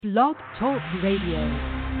Blog Talk Radio.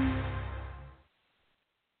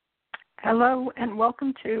 Hello and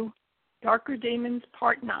welcome to Darker Demons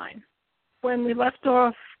Part 9. When we left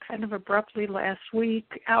off kind of abruptly last week,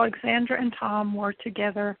 Alexandra and Tom were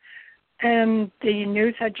together and the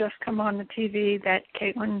news had just come on the TV that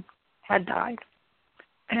Caitlin had died.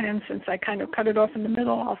 And since I kind of cut it off in the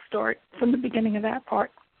middle, I'll start from the beginning of that part.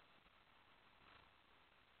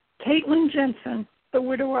 Caitlin Jensen, the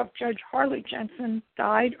widow of Judge Harley Jensen,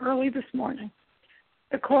 died early this morning.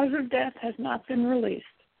 The cause of death has not been released.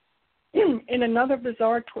 In another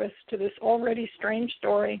bizarre twist to this already strange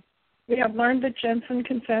story, we have learned that Jensen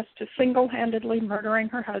confessed to single-handedly murdering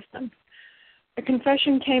her husband. The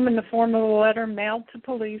confession came in the form of a letter mailed to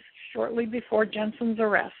police shortly before Jensen's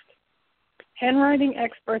arrest. Handwriting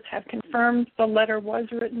experts have confirmed the letter was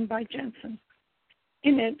written by Jensen.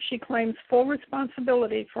 In it, she claims full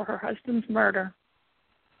responsibility for her husband's murder.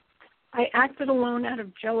 I acted alone out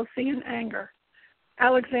of jealousy and anger.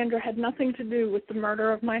 Alexandra had nothing to do with the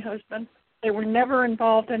murder of my husband. They were never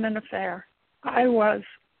involved in an affair. I was.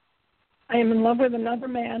 I am in love with another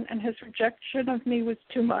man, and his rejection of me was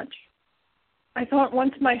too much. I thought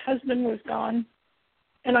once my husband was gone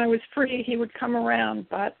and I was free, he would come around,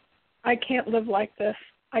 but I can't live like this.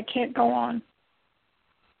 I can't go on.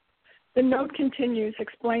 The note continues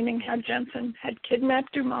explaining how Jensen had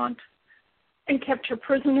kidnapped Dumont and kept her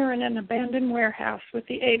prisoner in an abandoned warehouse with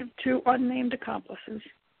the aid of two unnamed accomplices.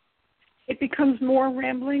 It becomes more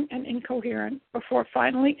rambling and incoherent before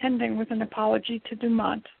finally ending with an apology to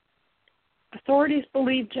Dumont. Authorities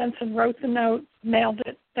believe Jensen wrote the note, mailed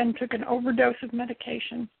it, then took an overdose of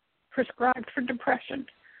medication prescribed for depression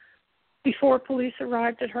before police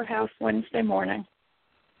arrived at her house Wednesday morning.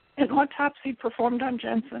 An autopsy performed on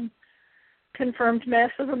Jensen confirmed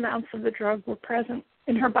massive amounts of the drug were present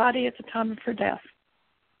in her body at the time of her death.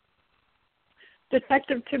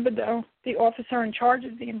 Detective Thibodeau, the officer in charge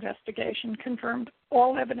of the investigation, confirmed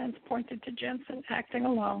all evidence pointed to Jensen acting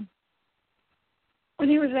alone. When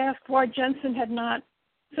he was asked why Jensen had not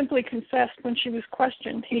simply confessed when she was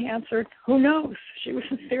questioned, he answered, "Who knows? She was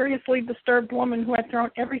a seriously disturbed woman who had thrown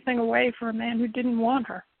everything away for a man who didn't want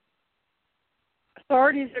her."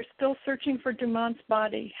 Authorities are still searching for Dumont's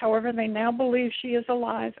body. However, they now believe she is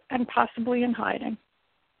alive and possibly in hiding.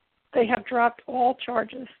 They have dropped all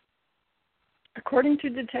charges. According to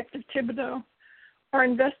Detective Thibodeau, our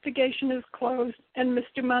investigation is closed and Miss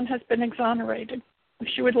Dumont has been exonerated. If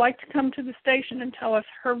she would like to come to the station and tell us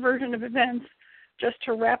her version of events, just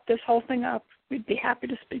to wrap this whole thing up, we'd be happy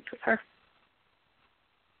to speak with her.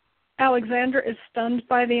 Alexandra is stunned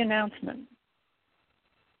by the announcement.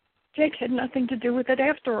 Jake had nothing to do with it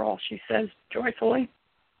after all, she says joyfully.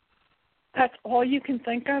 That's all you can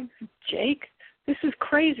think of? Jake? This is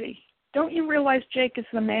crazy. Don't you realize Jake is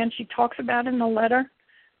the man she talks about in the letter?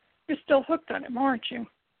 You're still hooked on him, aren't you?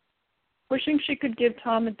 Wishing she could give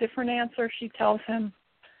Tom a different answer, she tells him,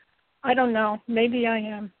 I don't know, maybe I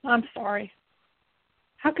am. I'm sorry.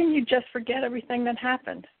 How can you just forget everything that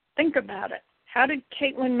happened? Think about it. How did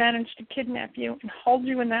Caitlin manage to kidnap you and hold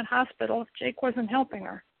you in that hospital if Jake wasn't helping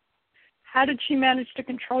her? How did she manage to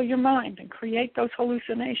control your mind and create those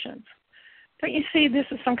hallucinations? Don't you see this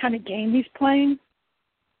is some kind of game he's playing?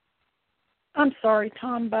 I'm sorry,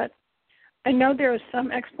 Tom, but I know there is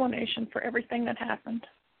some explanation for everything that happened.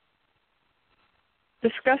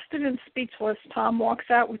 Disgusted and speechless, Tom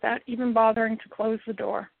walks out without even bothering to close the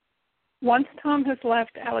door. Once Tom has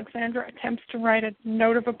left, Alexandra attempts to write a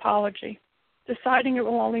note of apology. Deciding it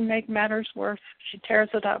will only make matters worse, she tears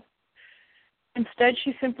it up. Instead,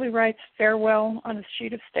 she simply writes farewell on a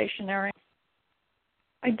sheet of stationery.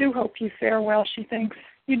 I do hope you fare well, she thinks.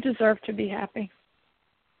 You deserve to be happy.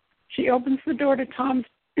 She opens the door to Tom's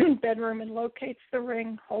bedroom and locates the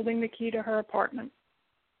ring holding the key to her apartment.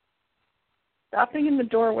 Stopping in the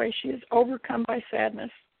doorway, she is overcome by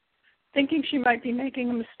sadness. Thinking she might be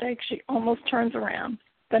making a mistake, she almost turns around.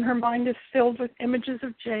 Then her mind is filled with images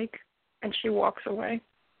of Jake, and she walks away.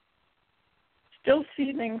 Still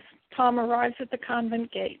seething, Tom arrives at the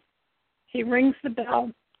convent gate. He rings the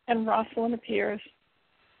bell, and Rosalind appears.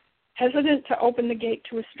 Hesitant to open the gate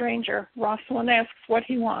to a stranger, Rosalind asks what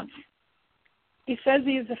he wants. He says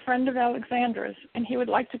he is a friend of Alexandra's, and he would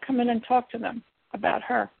like to come in and talk to them about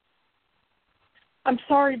her. I'm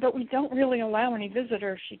sorry, but we don't really allow any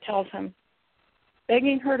visitors, she tells him.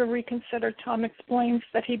 Begging her to reconsider, Tom explains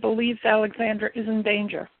that he believes Alexandra is in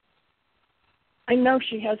danger. I know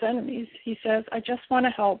she has enemies, he says. I just want to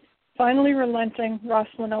help. Finally relenting,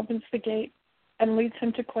 Rosalind opens the gate and leads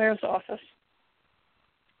him to Claire's office.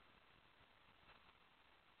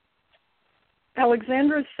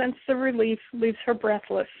 Alexandra's sense of relief leaves her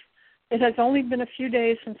breathless. It has only been a few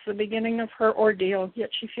days since the beginning of her ordeal, yet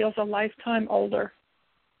she feels a lifetime older.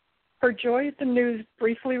 Her joy at the news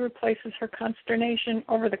briefly replaces her consternation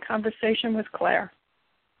over the conversation with Claire.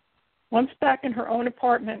 Once back in her own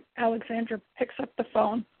apartment, Alexandra picks up the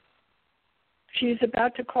phone. She is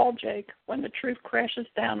about to call Jake when the truth crashes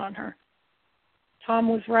down on her. Tom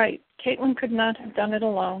was right. Caitlin could not have done it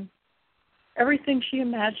alone. Everything she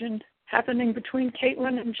imagined happening between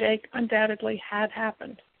Caitlin and Jake undoubtedly had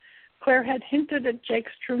happened. Claire had hinted at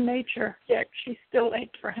Jake's true nature, yet she still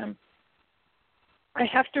ached for him. I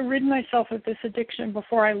have to rid myself of this addiction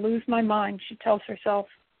before I lose my mind, she tells herself.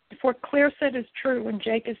 If what Claire said is true and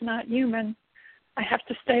Jake is not human, I have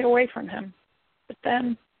to stay away from him. But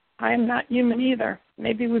then, I am not human either.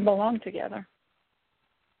 Maybe we belong together.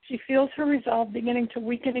 She feels her resolve beginning to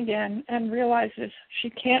weaken again and realizes she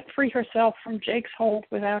can't free herself from Jake's hold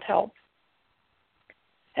without help.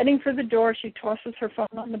 Heading for the door, she tosses her phone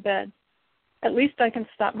on the bed. At least I can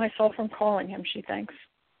stop myself from calling him, she thinks.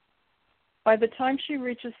 By the time she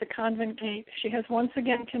reaches the convent gate, she has once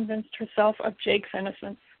again convinced herself of Jake's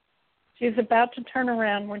innocence. She is about to turn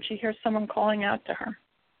around when she hears someone calling out to her.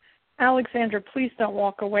 Alexandra, please don't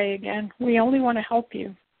walk away again. We only want to help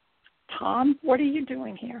you. Tom, what are you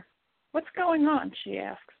doing here? What's going on? She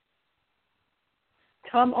asks.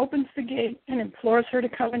 Tom opens the gate and implores her to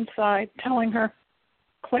come inside, telling her,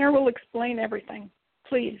 Claire will explain everything.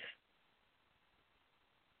 Please.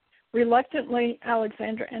 Reluctantly,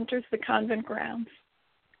 Alexandra enters the convent grounds.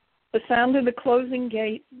 The sound of the closing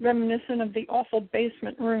gate, reminiscent of the awful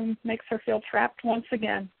basement room, makes her feel trapped once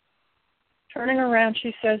again. Turning around,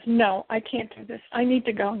 she says, No, I can't do this. I need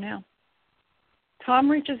to go now. Tom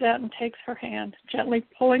reaches out and takes her hand, gently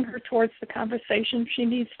pulling her towards the conversation she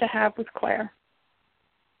needs to have with Claire.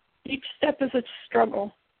 Each step is a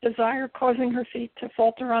struggle, desire causing her feet to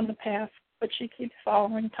falter on the path, but she keeps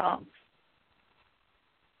following Tom.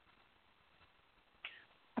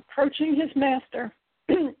 Approaching his master,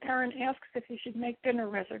 Aaron asks if he should make dinner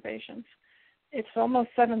reservations. It's almost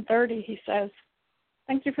 7:30, he says.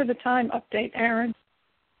 Thank you for the time update, Aaron.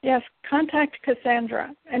 Yes, contact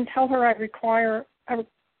Cassandra and tell her I require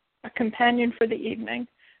a companion for the evening,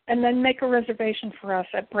 and then make a reservation for us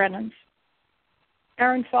at Brennan's.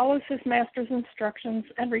 Aaron follows his master's instructions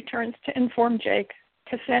and returns to inform Jake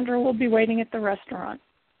Cassandra will be waiting at the restaurant.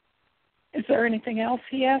 Is there anything else,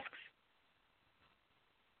 he asks?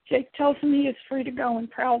 Jake tells him he is free to go and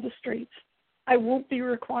prowl the streets. I won't be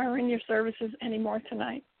requiring your services anymore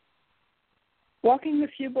tonight. Walking the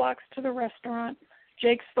few blocks to the restaurant,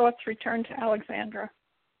 Jake's thoughts return to Alexandra.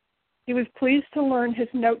 He was pleased to learn his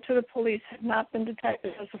note to the police had not been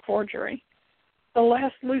detected as a forgery. The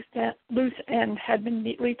last loose end had been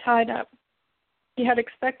neatly tied up. He had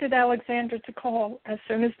expected Alexandra to call as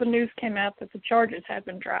soon as the news came out that the charges had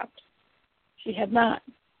been dropped. She had not.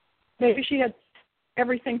 Maybe she had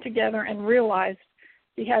everything together and realized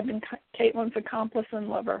he had been Caitlin's accomplice and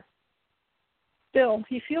lover. Still,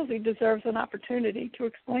 he feels he deserves an opportunity to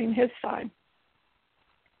explain his side.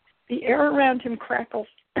 The air around him crackles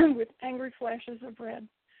with angry flashes of red.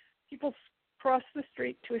 People cross the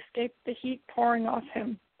street to escape the heat pouring off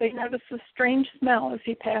him. They notice a strange smell as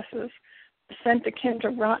he passes, a scent akin to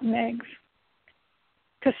rotten eggs.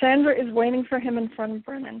 Cassandra is waiting for him in front of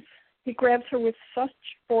Brennan's. He grabs her with such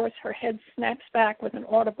force her head snaps back with an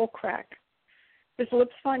audible crack. His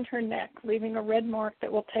lips find her neck, leaving a red mark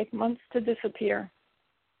that will take months to disappear.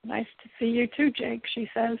 Nice to see you too, Jake, she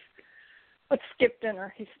says. Let's skip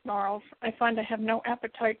dinner, he snarls. I find I have no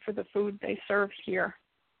appetite for the food they serve here.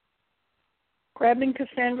 Grabbing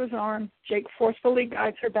Cassandra's arm, Jake forcefully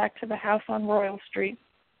guides her back to the house on Royal Street.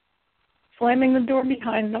 Slamming the door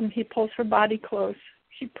behind them, he pulls her body close.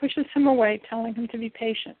 She pushes him away, telling him to be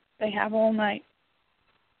patient. They have all night.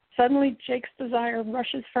 Suddenly, Jake's desire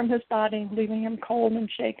rushes from his body, leaving him cold and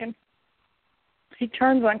shaken. He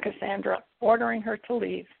turns on Cassandra, ordering her to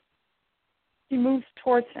leave. He moves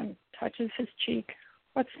towards him, touches his cheek.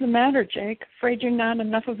 What's the matter, Jake? Afraid you're not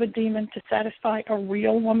enough of a demon to satisfy a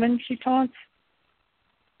real woman, she taunts.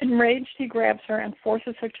 Enraged, he grabs her and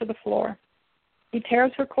forces her to the floor. He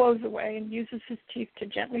tears her clothes away and uses his teeth to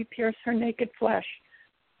gently pierce her naked flesh,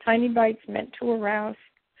 tiny bites meant to arouse.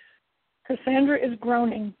 Cassandra is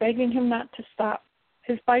groaning, begging him not to stop.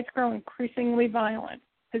 His bites grow increasingly violent.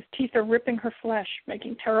 His teeth are ripping her flesh,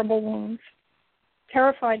 making terrible wounds.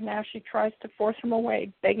 Terrified now, she tries to force him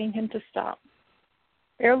away, begging him to stop.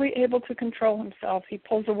 Barely able to control himself, he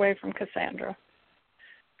pulls away from Cassandra.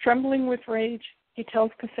 Trembling with rage, he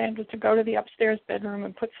tells Cassandra to go to the upstairs bedroom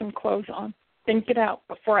and put some clothes on. Then get out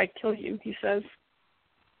before I kill you, he says.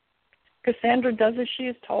 Cassandra does as she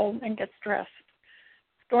is told and gets dressed.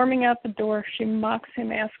 Storming out the door, she mocks him,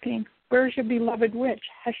 asking, "Where's your beloved witch?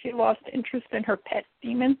 Has she lost interest in her pet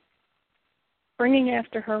demon?" Springing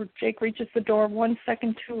after her, Jake reaches the door 1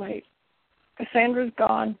 second too late. Cassandra's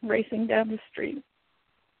gone, racing down the street.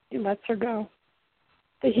 He lets her go.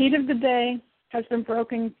 The heat of the day has been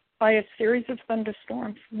broken by a series of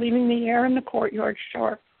thunderstorms, leaving the air in the courtyard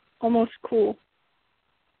sharp, almost cool.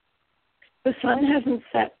 The sun hasn't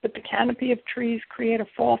set, but the canopy of trees create a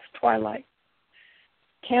false twilight.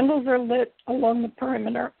 Candles are lit along the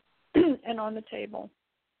perimeter and on the table.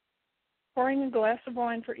 Pouring a glass of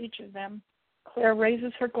wine for each of them, Claire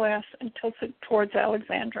raises her glass and tilts it towards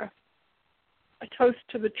Alexandra. "A toast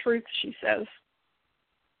to the truth," she says.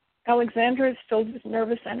 Alexandra is filled with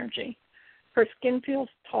nervous energy. Her skin feels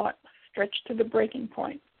taut, stretched to the breaking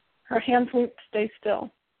point. Her hands won't stay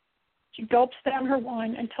still. She gulps down her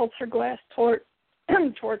wine and tilts her glass towards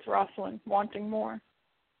Rosalind, wanting more.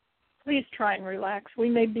 "Please try and relax. We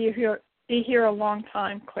may be here a long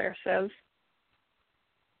time," Claire says.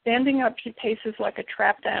 Standing up, she paces like a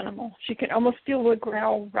trapped animal. She can almost feel the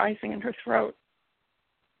growl rising in her throat.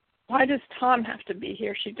 "Why does Tom have to be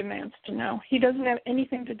here?" she demands to know. "He doesn't have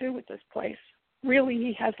anything to do with this place. Really,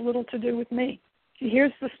 he has little to do with me." She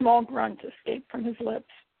hears the small grunt escape from his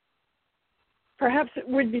lips. "Perhaps it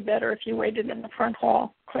would be better if you waited in the front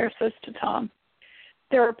hall," Claire says to Tom.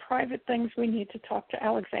 "There are private things we need to talk to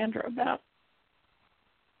Alexandra about."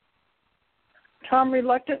 Tom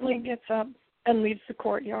reluctantly gets up and leaves the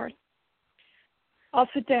courtyard. "I'll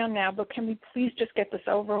sit down now, but can we please just get this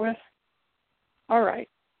over with?" "All right.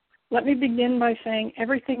 Let me begin by saying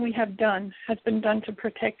everything we have done has been done to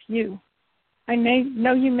protect you. I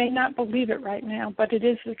know you may not believe it right now, but it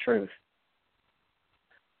is the truth."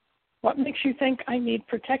 "What makes you think I need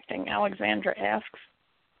protecting?" Alexandra asks.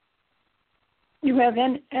 "You have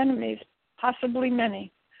enemies, possibly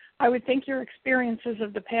many. I would think your experiences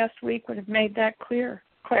of the past week would have made that clear,"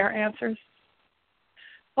 Claire answers.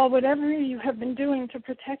 "Well, whatever you have been doing to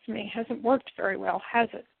protect me hasn't worked very well, has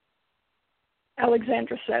it?"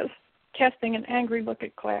 Alexandra says, casting an angry look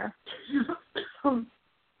at Claire.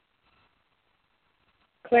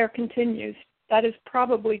 Claire continues, "That is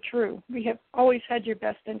probably true. We have always had your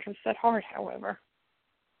best interests at heart, however."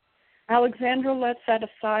 Alexandra lets out a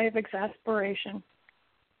sigh of exasperation.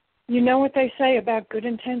 "You know what they say about good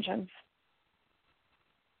intentions."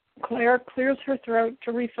 Claire clears her throat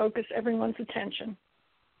to refocus everyone's attention.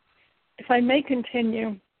 "If I may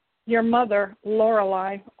continue, your mother,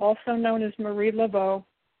 Lorelei, also known as Marie Laveau,"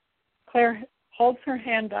 Claire holds her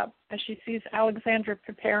hand up as she sees Alexandra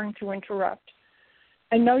preparing to interrupt.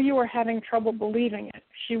 "I know you are having trouble believing it.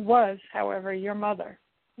 She was, however, your mother.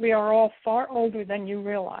 We are all far older than you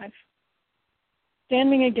realize."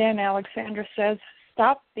 Standing again, Alexandra says,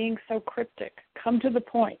 "Stop being so cryptic. Come to the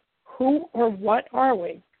point. Who or what are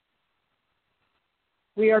we?"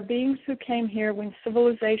 "We are beings who came here when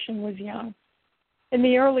civilization was young. In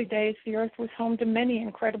the early days, the earth was home to many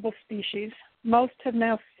incredible species. Most have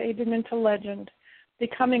now faded into legend,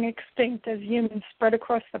 becoming extinct as humans spread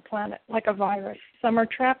across the planet like a virus. Some are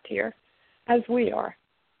trapped here, as we are.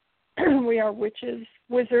 We are witches,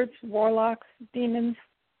 wizards, warlocks, demons.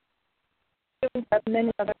 Humans have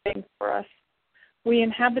many other things for us. We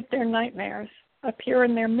inhabit their nightmares, appear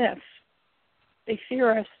in their myths. They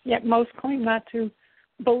fear us, yet most claim not to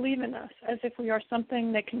believe in us, as if we are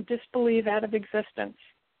something they can disbelieve out of existence.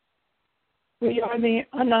 We are the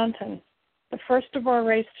Anantan, the first of our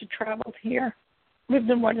race to travel here,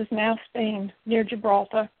 lived in what is now Spain, near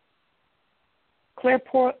Gibraltar." Claire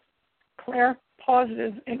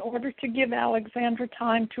pauses in order to give Alexandra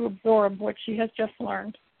time to absorb what she has just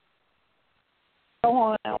learned. "Go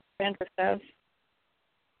on," Alexandra says.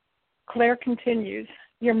 Claire continues,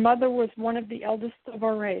 "Your mother was one of the eldest of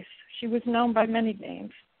our race. She was known by many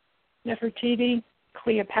names: Nefertiti,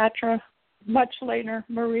 Cleopatra, much later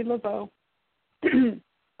Marie Laveau.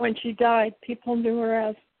 When she died, people knew her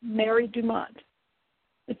as Mary Dumont.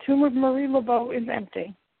 The tomb of Marie Laveau is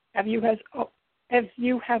empty. As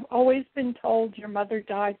you have always been told, your mother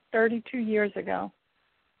died 32 years ago,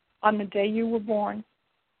 on the day you were born."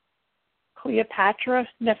 "Cleopatra,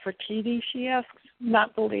 Nefertiti?" she asks,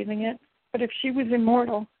 not believing it. "But if she was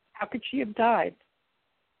immortal, how could she have died?"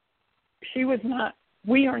 "She was not.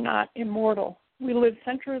 We are not immortal. We live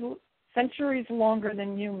centuries longer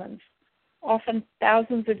than humans, often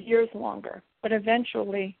thousands of years longer, but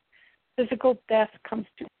eventually physical death comes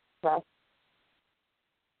to us.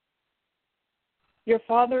 Your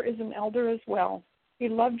father is an elder as well. He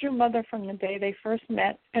loved your mother from the day they first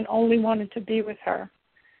met and only wanted to be with her.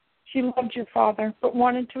 She loved your father, but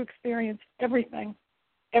wanted to experience everything,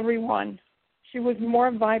 everyone. She was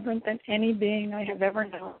more vibrant than any being I have ever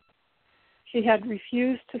known. She had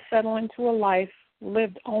refused to settle into a life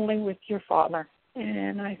lived only with your father.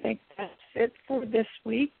 And I think that's it for this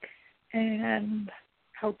week. And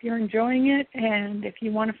hope you're enjoying it. And if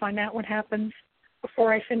you want to find out what happens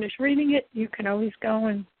before I finish reading it, you can always go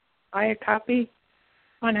and buy a copy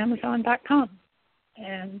on Amazon.com.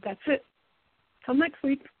 And that's it. Till next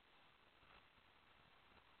week.